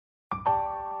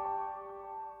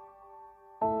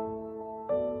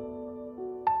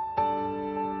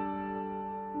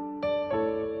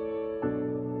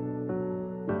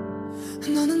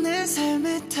너는 내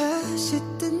삶에 다시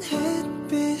뜬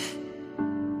햇빛,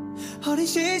 어린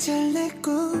시절 내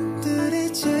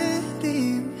꿈들의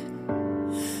재림.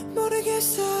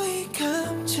 모르겠어 이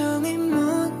감정이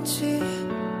뭔지,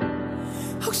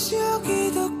 혹시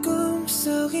여기도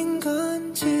꿈속인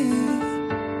건지.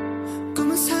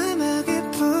 꿈은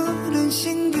사막의 푸른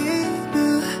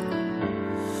신기루,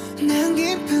 난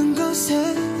깊은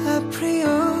곳에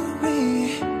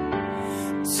아프리오리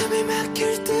숨이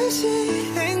막힐 듯이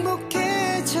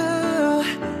행복해져.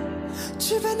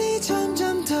 주변이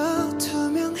점점 더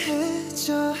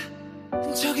투명해져.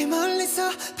 저기 멀리서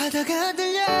바다가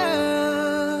들려.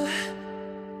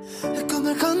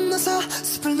 꿈을 건너서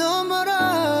숲을 너머로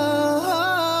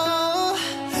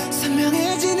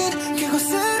선명해지는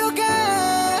그곳으로 가.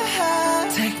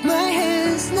 Take my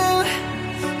hands now,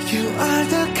 you are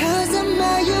the cause of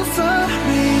my euphoria.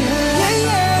 Yeah,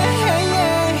 yeah,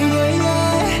 yeah, yeah, yeah.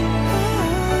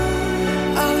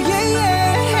 Oh yeah, yeah,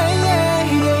 yeah,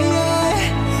 yeah, yeah.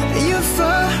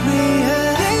 Euphoria.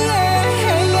 Yeah,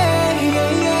 yeah, yeah,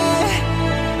 yeah, yeah.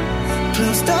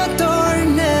 Close the door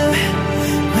now.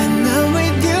 When I'm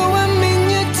with you, I'm in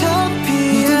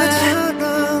utopia. 모두처럼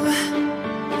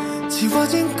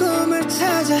지워진 꿈을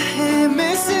찾아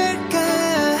헤맸을까.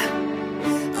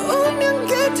 운명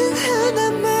같은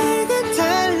하나말과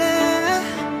달라.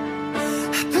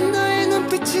 아픈 너의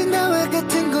눈빛이 나와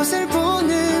같은 것을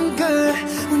보는 걸.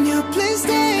 When you please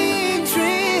stay in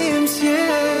dreams,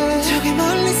 yeah. 저기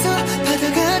멀리서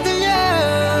바다가 들려.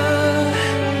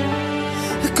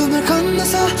 꿈을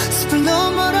건너서 숲을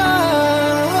너머로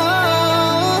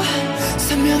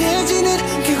선명해지는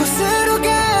그곳으로 가.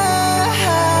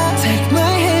 Take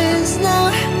my hands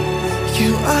now,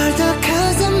 you are the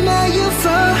cause of my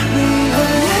euphoria. Oh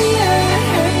yeah,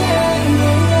 yeah, yeah,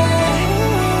 yeah, yeah.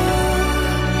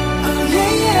 Oh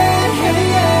yeah, yeah, yeah,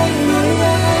 yeah,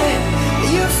 yeah.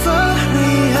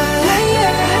 Euphoria. Yeah,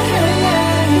 yeah, yeah,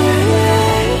 yeah,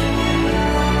 yeah.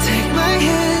 Take my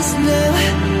hands now,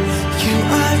 you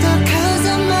are the cause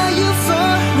of my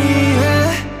euphoria.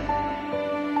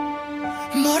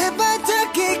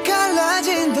 모래바닥이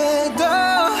갈라진대도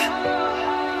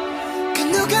그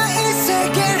누가 이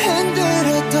세계를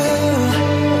흔들어도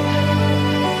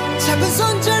잡은 손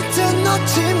절대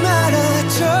놓지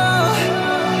말아줘.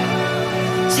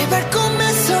 제발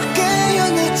꿈에서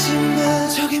깨어나지 마.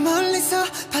 저기 멀리서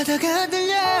바다가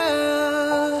들려.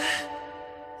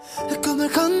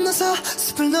 꿈을 건너서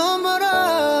숲을 너머로